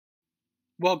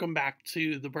Welcome back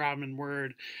to the Brahmin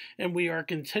Word, and we are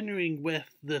continuing with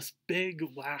this big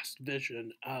last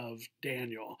vision of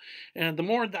Daniel. And the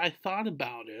more that I thought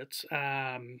about it,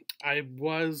 I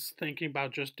was thinking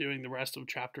about just doing the rest of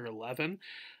chapter 11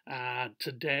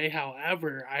 today.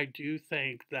 However, I do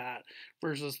think that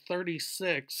verses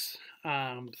 36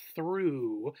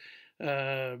 through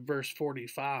verse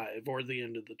 45, or the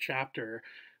end of the chapter,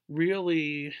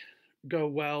 really go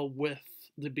well with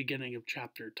the beginning of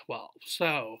chapter 12.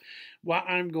 So, what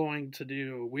I'm going to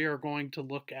do, we are going to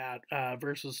look at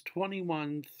verses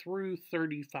 21 through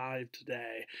 35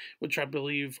 today, which I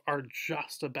believe are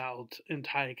just about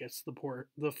Antiochus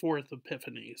the Fourth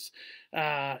Epiphanes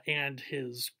and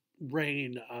his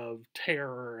reign of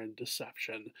terror and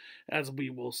deception, as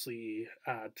we will see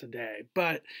today.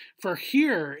 But for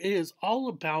here, it is all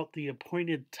about the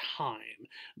appointed time.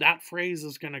 That phrase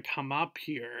is going to come up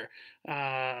here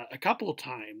a couple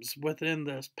times within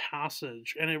this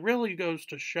passage, and it really goes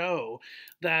to show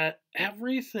that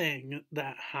everything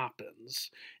that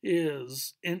happens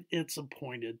is in its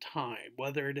appointed time,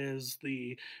 whether it is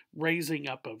the raising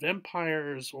up of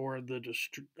empires or the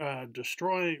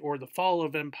destroying or the fall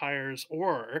of empires,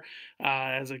 or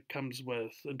as it comes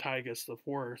with Antiochus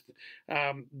IV,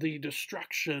 the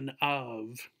destruction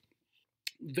of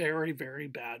very, very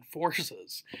bad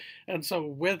forces. And so,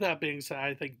 with that being said,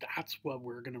 I think that's what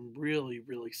we're going to really,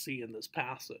 really see in this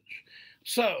passage.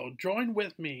 So, join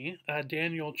with me,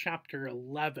 Daniel chapter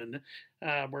 11.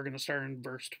 We're going to start in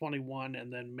verse 21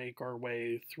 and then make our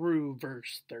way through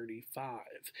verse 35.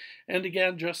 And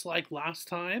again, just like last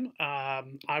time,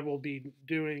 I will be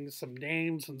doing some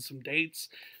names and some dates.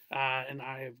 And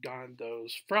I have gotten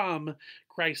those from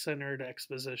Christ-Centered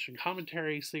Exposition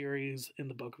Commentary series in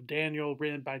the book of Daniel,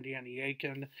 written by Danny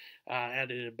Akin,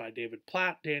 edited by David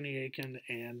Platt, Danny Akin,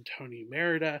 and Tony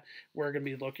Merida. We're going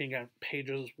to be looking at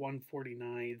pages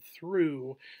 149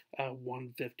 through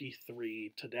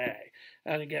 153 today.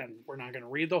 And again, we're not going to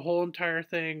read the whole entire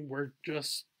thing. We're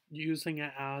just using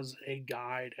it as a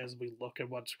guide as we look at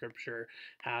what Scripture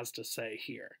has to say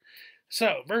here.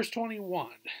 So, verse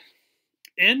 21.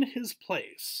 In his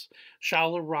place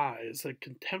shall arise a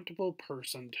contemptible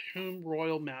person to whom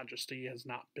royal majesty has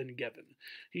not been given.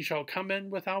 He shall come in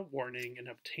without warning and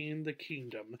obtain the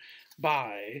kingdom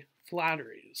by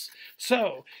flatteries.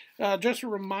 So, just a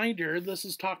reminder, this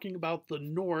is talking about the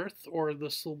north, or the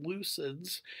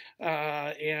Seleucids,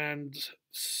 and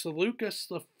Seleucus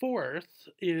IV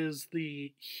is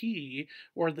the he,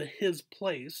 or the his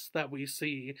place, that we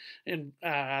see in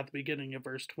at the beginning of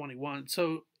verse 21.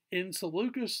 So, in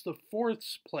Seleucus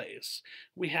IV's place,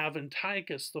 we have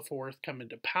Antiochus IV come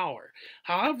into power.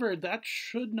 However, that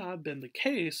should not have been the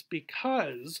case,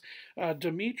 because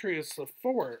Demetrius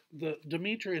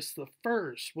Demetrius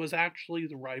I was actually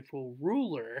the rightful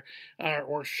ruler,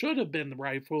 or should have been the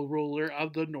rightful ruler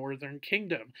of the northern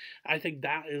kingdom. I think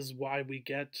that is why we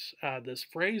get this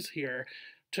phrase here,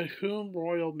 to whom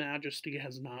royal majesty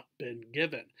has not been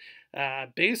given.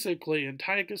 Basically,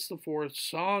 Antiochus IV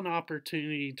saw an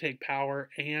opportunity to take power,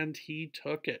 and he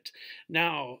took it.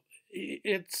 Now,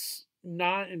 it's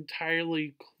not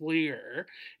entirely clear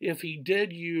if he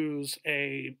did use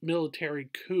a military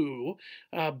coup,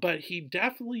 but he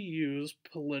definitely used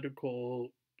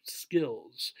political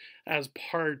skills as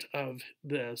part of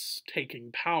this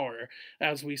taking power,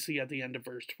 as we see at the end of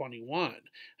verse 21.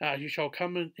 He shall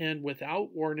come in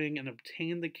without warning and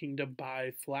obtain the kingdom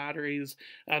by flatteries.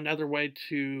 Another way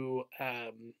to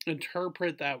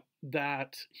interpret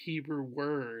that Hebrew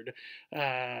word,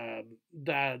 that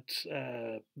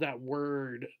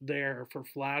word there for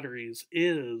flatteries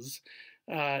is,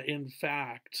 in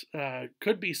fact,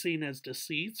 could be seen as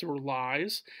deceits or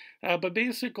lies, but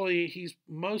basically he's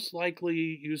most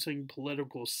likely using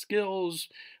political skills,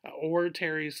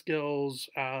 oratory skills,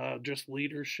 just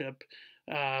leadership,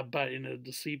 but in a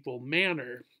deceitful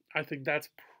manner. I think that's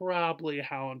probably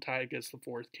how Antiochus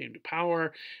IV came to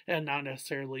power, and not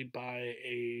necessarily by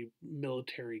a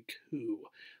military coup.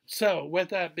 So, with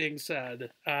that being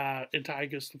said,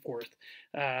 Antiochus IV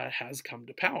has come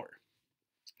to power.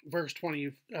 Verse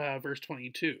 22.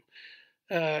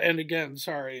 And again,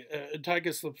 sorry,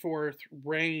 Antiochus IV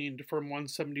reigned from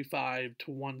 175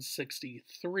 to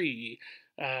 163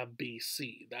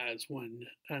 BC. That is when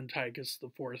Antiochus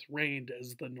IV reigned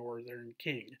as the northern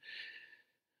king.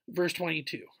 Verse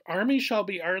 22, armies shall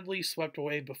be utterly swept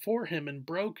away before him and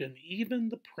broken, even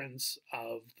the prince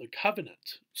of the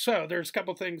covenant. So there's a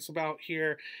couple things about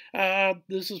here.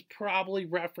 This is probably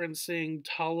referencing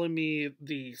Ptolemy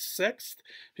the Sixth,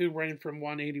 who reigned from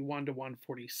 181 to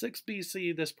 146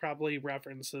 BC. This probably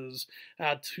references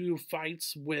two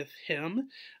fights with him.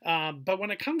 But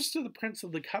when it comes to the prince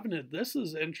of the covenant, this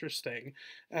is interesting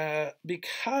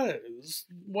because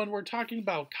when we're talking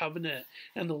about covenant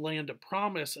and the land of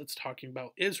promise, it's talking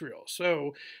about Israel.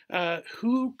 So,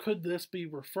 who could this be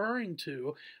referring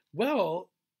to? Well,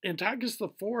 Antiochus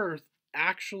IV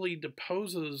actually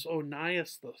deposes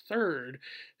Onias III,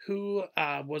 who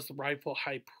was the rightful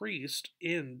high priest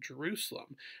in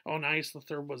Jerusalem. Onias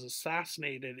III was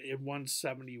assassinated in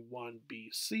 171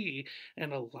 BC,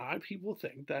 and a lot of people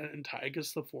think that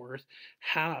Antiochus IV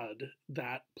had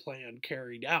that plan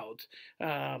carried out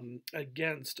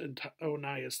against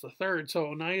Onias III. So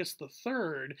Onias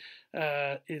III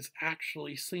is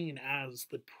actually seen as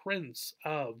the prince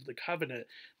of the covenant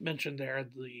mentioned there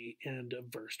at the end of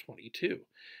verse 22.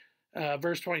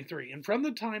 Verse 23, and from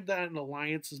the time that an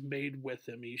alliance is made with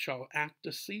him, he shall act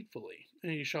deceitfully,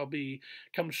 and he shall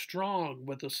become strong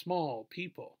with a small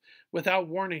people. Without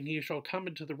warning, he shall come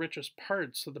into the richest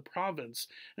parts of the province,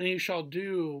 and he shall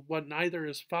do what neither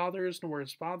his fathers nor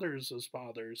his fathers'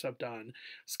 fathers have done,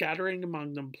 scattering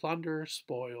among them plunder,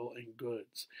 spoil, and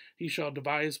goods. He shall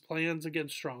devise plans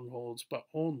against strongholds, but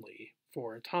only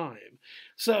for a time.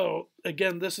 So,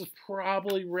 again, this is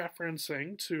probably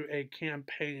referencing to a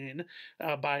campaign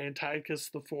by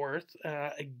Antiochus IV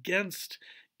against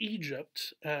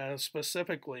Egypt,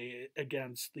 specifically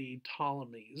against the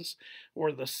Ptolemies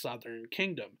or the southern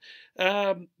kingdom.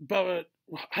 But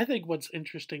I think what's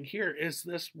interesting here is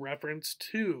this reference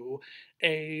to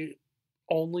a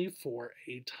only for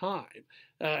a time.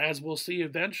 As we'll see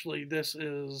eventually, this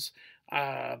is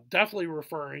definitely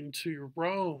referring to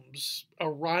Rome's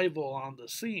arrival on the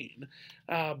scene,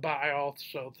 but I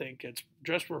also think it's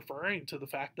just referring to the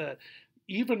fact that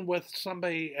even with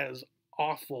somebody as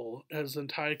awful as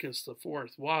Antiochus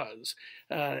IV was,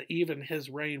 even his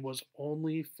reign was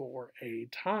only for a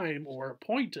time or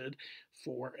appointed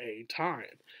for a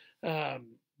time.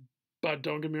 But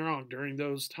don't get me wrong, during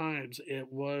those times it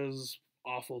was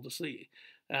awful to see.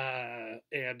 And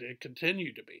it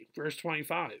continued to be. Verse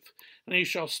 25, and he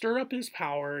shall stir up his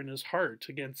power and his heart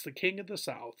against the king of the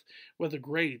south with a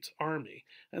great army.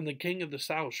 And the king of the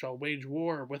south shall wage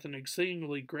war with an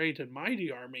exceedingly great and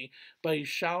mighty army, but he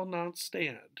shall not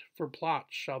stand, for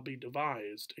plots shall be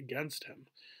devised against him.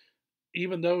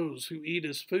 Even those who eat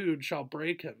his food shall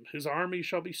break him. His army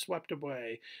shall be swept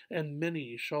away, and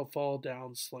many shall fall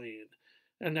down slain.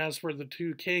 And as for the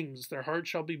two kings, their heart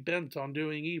shall be bent on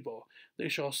doing evil. They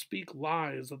shall speak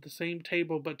lies at the same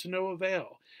table, but to no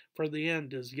avail, for the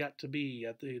end is yet to be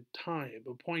at the time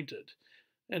appointed.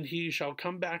 And he shall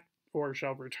come back, or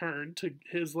shall return to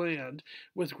his land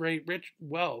with great rich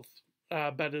wealth,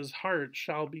 but his heart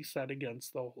shall be set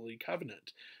against the holy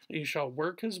covenant. And he shall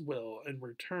work his will and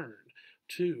return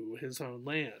to his own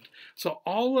land. So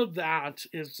all of that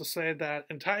is to say that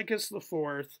Antiochus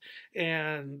IV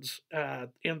and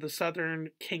the southern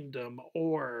kingdom,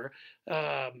 or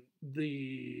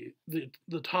the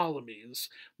Ptolemies,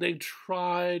 they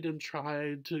tried and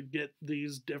tried to get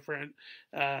these different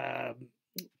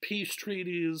peace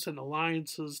treaties and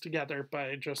alliances together, but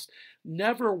it just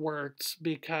never worked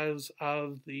because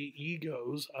of the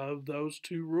egos of those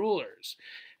two rulers.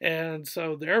 And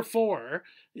so, therefore,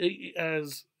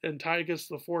 as Antiochus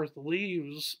IV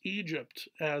leaves Egypt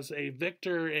as a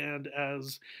victor and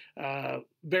as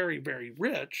very, very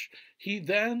rich, he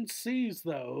then sees,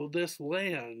 though, this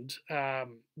land,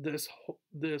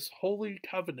 this holy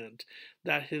covenant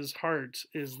that his heart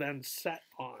is then set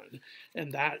on,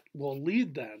 and that will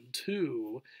lead them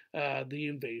to the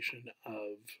invasion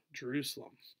of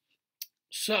Jerusalem.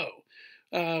 So,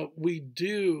 we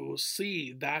do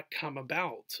see that come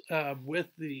about with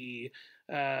the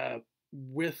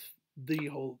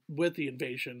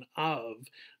invasion of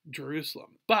Jerusalem.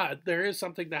 But there is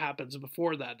something that happens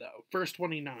before that, though. Verse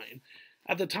 29.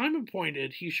 At the time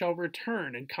appointed, he shall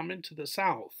return and come into the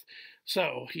south.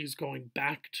 So he's going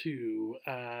back to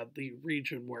the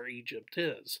region where Egypt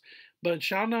is. But it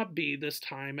shall not be this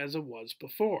time as it was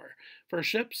before. For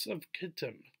ships of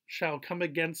Kittim shall come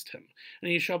against him,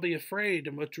 and he shall be afraid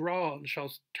and withdraw, and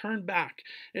shall turn back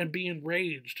and be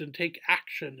enraged and take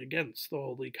action against the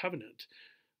holy covenant.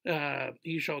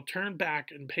 He shall turn back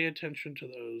and pay attention to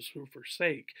those who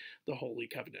forsake the holy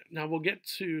covenant. Now we'll get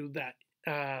to that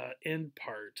end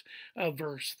part of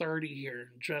verse 30 here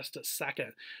in just a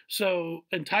second. So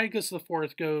Antiochus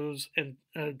IV goes and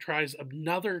tries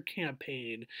another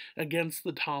campaign against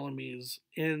the Ptolemies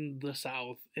in the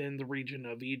south, in the region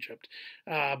of Egypt.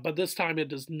 But this time it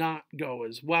does not go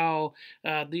as well.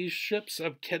 These ships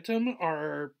of Kittim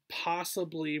are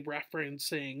possibly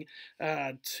referencing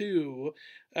to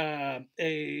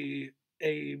a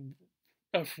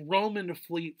a Roman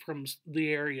fleet from the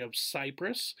area of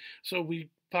Cyprus. So we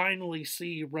finally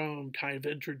see Rome kind of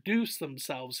introduce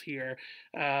themselves here,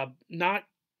 not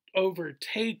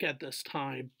overtake at this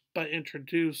time, but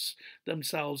introduce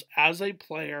themselves as a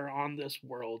player on this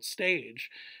world stage.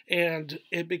 And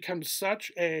it becomes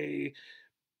such a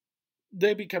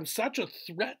they become such a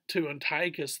threat to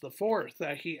Antiochus IV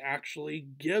that he actually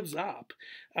gives up.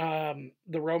 The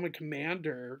Roman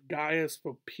commander Gaius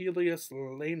Popilius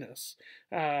Laenus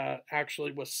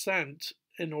actually was sent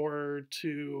in order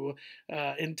to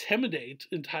intimidate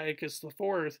Antiochus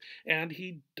IV, and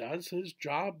he does his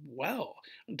job well.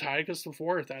 Antiochus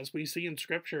IV, as we see in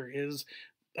Scripture, is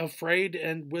afraid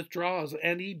and withdraws,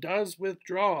 and he does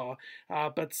withdraw,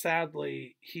 but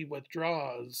sadly he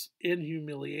withdraws in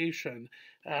humiliation,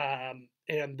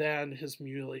 and then his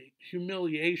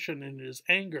humiliation and his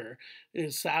anger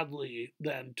is sadly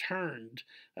then turned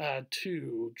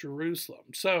to Jerusalem.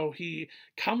 So he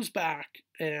comes back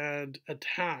and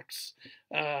attacks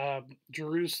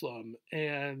Jerusalem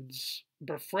and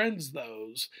befriends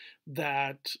those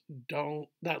that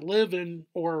live in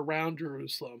or around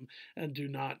Jerusalem and do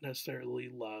not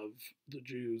necessarily love the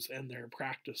Jews and their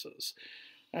practices.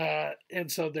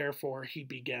 And so therefore he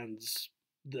begins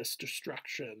this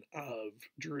destruction of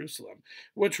Jerusalem,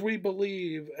 which we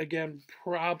believe again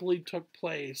probably took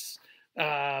place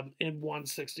in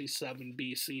 167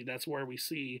 BC. That's where we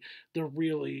see the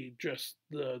really just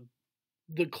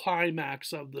the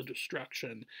climax of the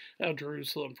destruction of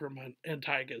Jerusalem from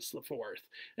Antiochus IV.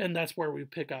 And that's where we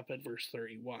pick up at verse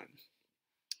 31.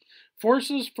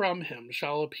 Forces from him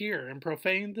shall appear and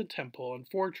profane the temple and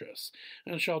fortress,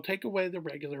 and shall take away the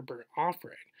regular burnt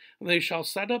offering, and they shall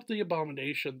set up the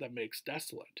abomination that makes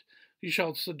desolate. He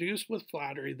shall seduce with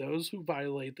flattery those who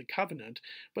violate the covenant,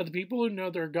 but the people who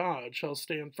know their God shall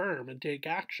stand firm and take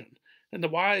action. And the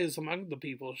wise among the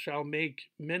people shall make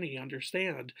many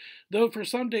understand, though for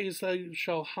some days they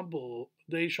shall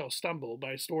stumble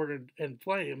by sword and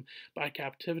flame, by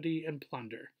captivity and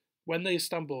plunder. When they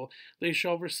stumble, they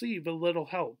shall receive a little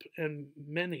help, and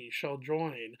many shall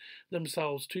join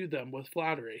themselves to them with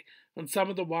flattery. And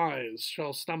some of the wise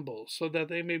shall stumble, so that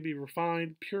they may be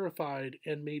refined, purified,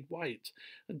 and made white,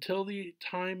 until the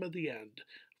time of the end,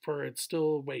 for it still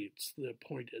awaits the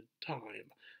appointed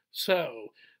time.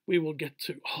 So, we will get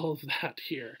to all of that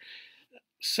here.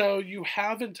 So you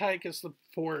have Antiochus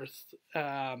IV.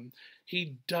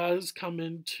 He does come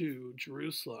into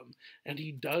Jerusalem, and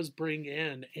he does bring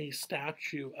in a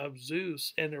statue of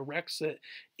Zeus and erects it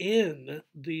in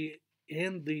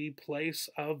the place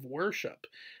of worship.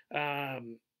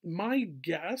 My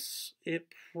guess, it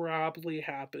probably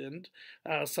happened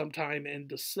sometime in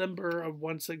December of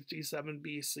 167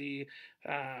 BC.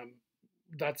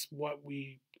 That's what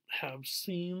we have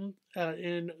seen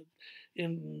in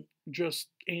just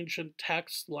ancient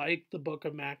texts like the Book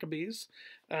of Maccabees.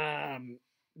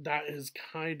 That is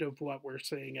kind of what we're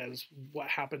saying as what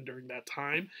happened during that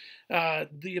time.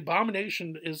 The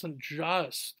abomination isn't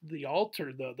just the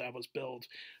altar, though, that was built.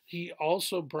 He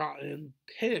also brought in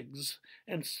pigs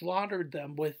and slaughtered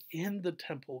them within the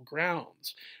temple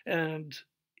grounds. And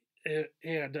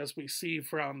as we see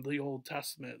from the Old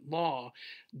Testament law,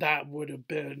 that would have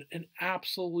been an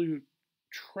absolute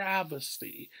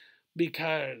travesty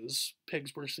because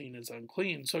pigs were seen as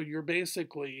unclean. So you're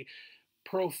basically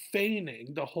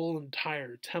profaning the whole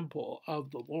entire temple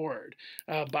of the Lord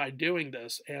by doing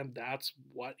this, and that's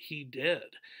what he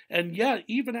did. And yet,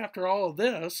 even after all of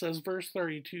this, as verse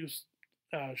 32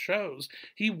 shows,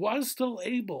 he was still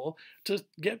able to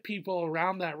get people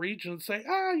around that region and say,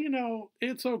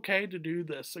 it's okay to do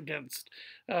this against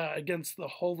the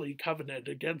Holy Covenant,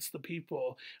 against the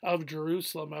people of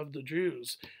Jerusalem, of the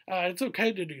Jews. It's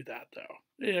okay to do that, though.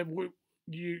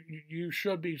 You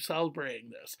should be celebrating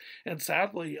this. And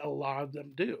sadly, a lot of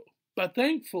them do. But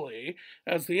thankfully,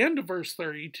 as the end of verse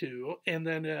 32, and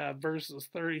then verses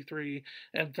 33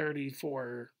 and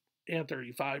 34 and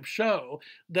 35 show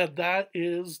that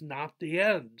is not the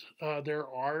end. There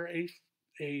are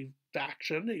a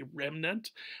faction, a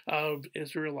remnant of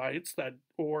Israelites that,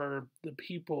 or the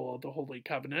people of the Holy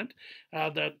Covenant,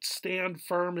 that stand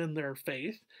firm in their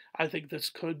faith. I think this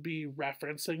could be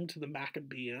referencing to the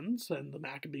Maccabeans and the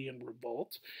Maccabean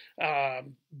Revolt,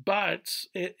 but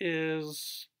it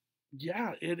is.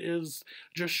 Yeah, it is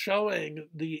just showing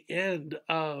the end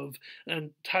of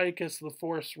Antiochus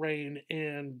IV's reign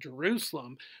in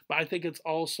Jerusalem, but I think it's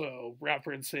also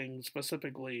referencing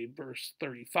specifically verse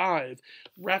 35,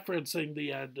 referencing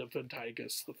the end of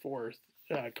Antiochus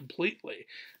IV completely.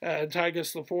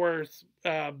 Antiochus IV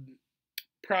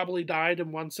probably died in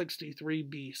 163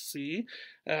 BC.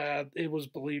 It was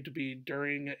believed to be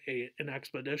during an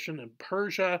expedition in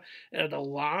Persia, and a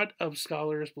lot of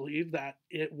scholars believe that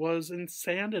it was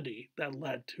insanity that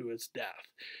led to his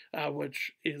death,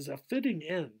 which is a fitting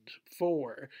end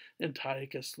for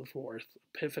Antiochus IV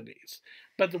Epiphanes.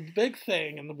 But the big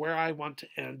thing, and where I want to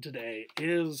end today,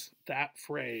 is that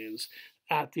phrase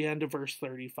at the end of verse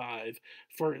 35,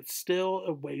 for it still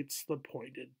awaits the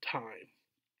appointed time.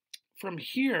 From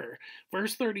here,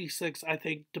 verse 36, I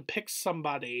think, depicts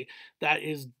somebody that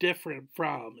is different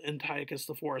from Antiochus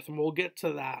IV, and we'll get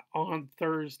to that on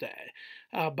Thursday.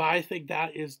 But I think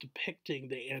that is depicting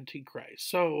the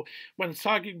Antichrist. So when it's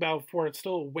talking about for it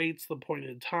still awaits the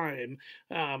appointed time,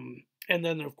 and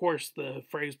then, of course, the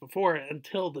phrase before it,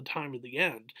 until the time of the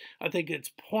end, I think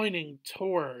it's pointing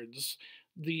towards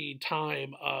the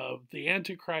time of the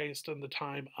Antichrist and the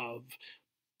time of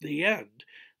the end.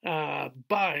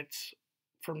 But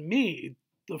for me,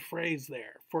 the phrase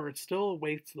there, for it still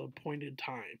awaits the appointed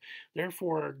time.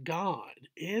 Therefore, God,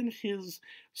 in his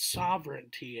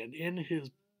sovereignty and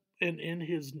in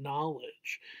his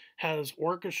knowledge, has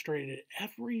orchestrated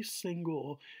every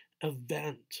single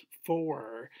event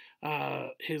for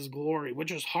his glory,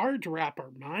 which is hard to wrap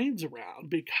our minds around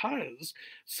because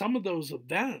some of those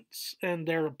events and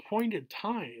their appointed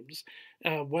times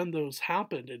when those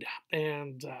happened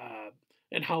and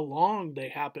how long they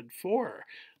happened for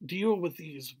deal with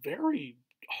these very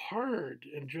hard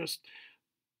and just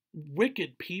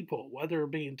wicked people, whether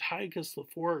it be Antiochus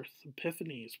IV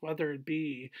Epiphanes, whether it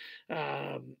be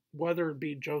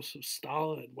Joseph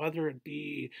Stalin, whether it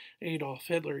be Adolf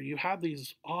Hitler. You have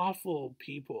these awful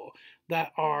people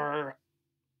that are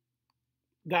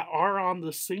on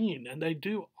the scene and they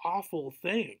do awful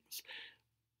things.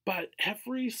 But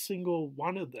every single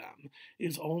one of them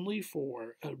is only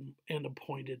for an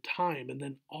appointed time. And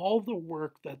then all the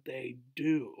work that they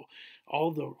do,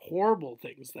 all the horrible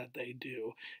things that they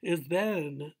do, is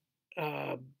then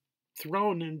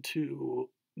thrown into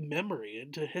memory,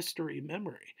 into history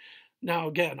memory. Now,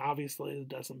 again, obviously, it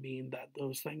doesn't mean that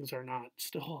those things are not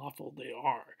still awful. They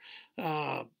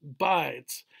are.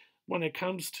 But when it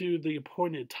comes to the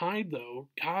appointed time, though,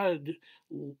 God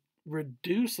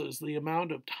reduces the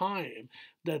amount of time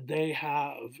that they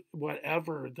have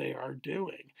whatever they are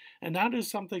doing. And that is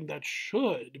something that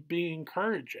should be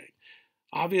encouraging.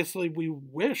 Obviously, we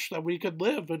wish that we could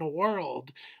live in a world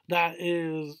that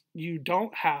is, you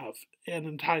don't have an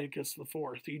Antiochus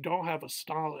IV, you don't have a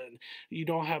Stalin, you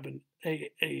don't have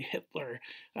a Hitler,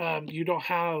 you don't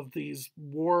have these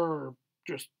war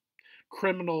just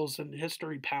criminals in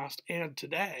history past and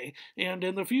today and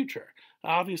in the future.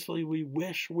 Obviously, we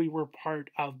wish we were part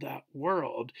of that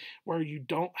world where you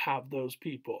don't have those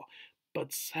people.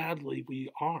 But sadly,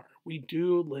 we are. We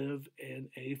do live in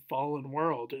a fallen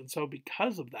world. And so,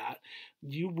 because of that,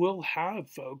 you will have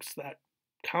folks that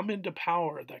come into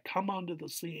power, that come onto the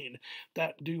scene,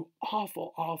 that do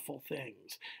awful, awful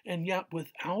things. And yet,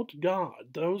 without God,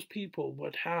 those people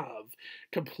would have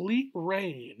complete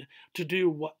reign to do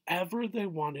whatever they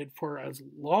wanted for as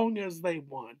long as they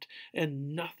want,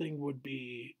 and nothing would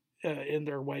be in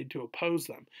their way to oppose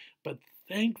them. But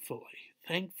thankfully,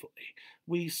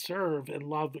 we serve and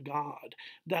love a God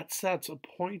that sets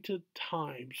appointed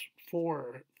times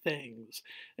for things.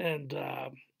 And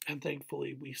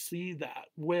thankfully, we see that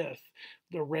with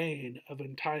the reign of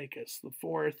Antiochus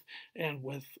IV and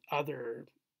with other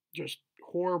just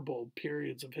horrible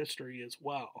periods of history as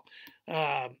well.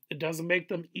 It doesn't make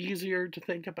them easier to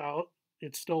think about.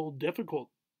 It's still difficult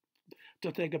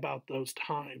to think about those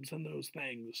times and those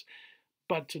things.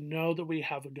 But to know that we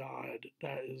have a God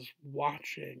that is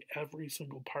watching every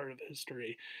single part of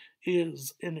history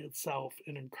is in itself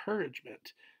an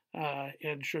encouragement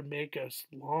and should make us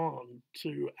long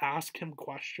to ask him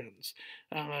questions,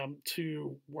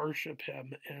 to worship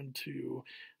him, and to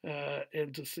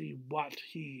see what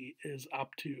he is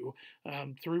up to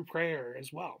through prayer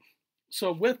as well.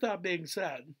 So, with that being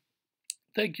said,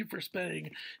 Thank you for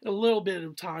spending a little bit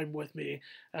of time with me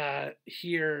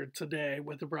here today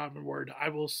with the Brahmin Word. I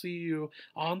will see you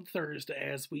on Thursday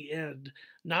as we end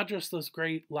not just this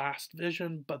great last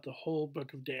vision, but the whole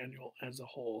book of Daniel as a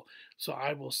whole. So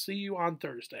I will see you on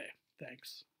Thursday.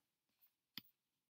 Thanks.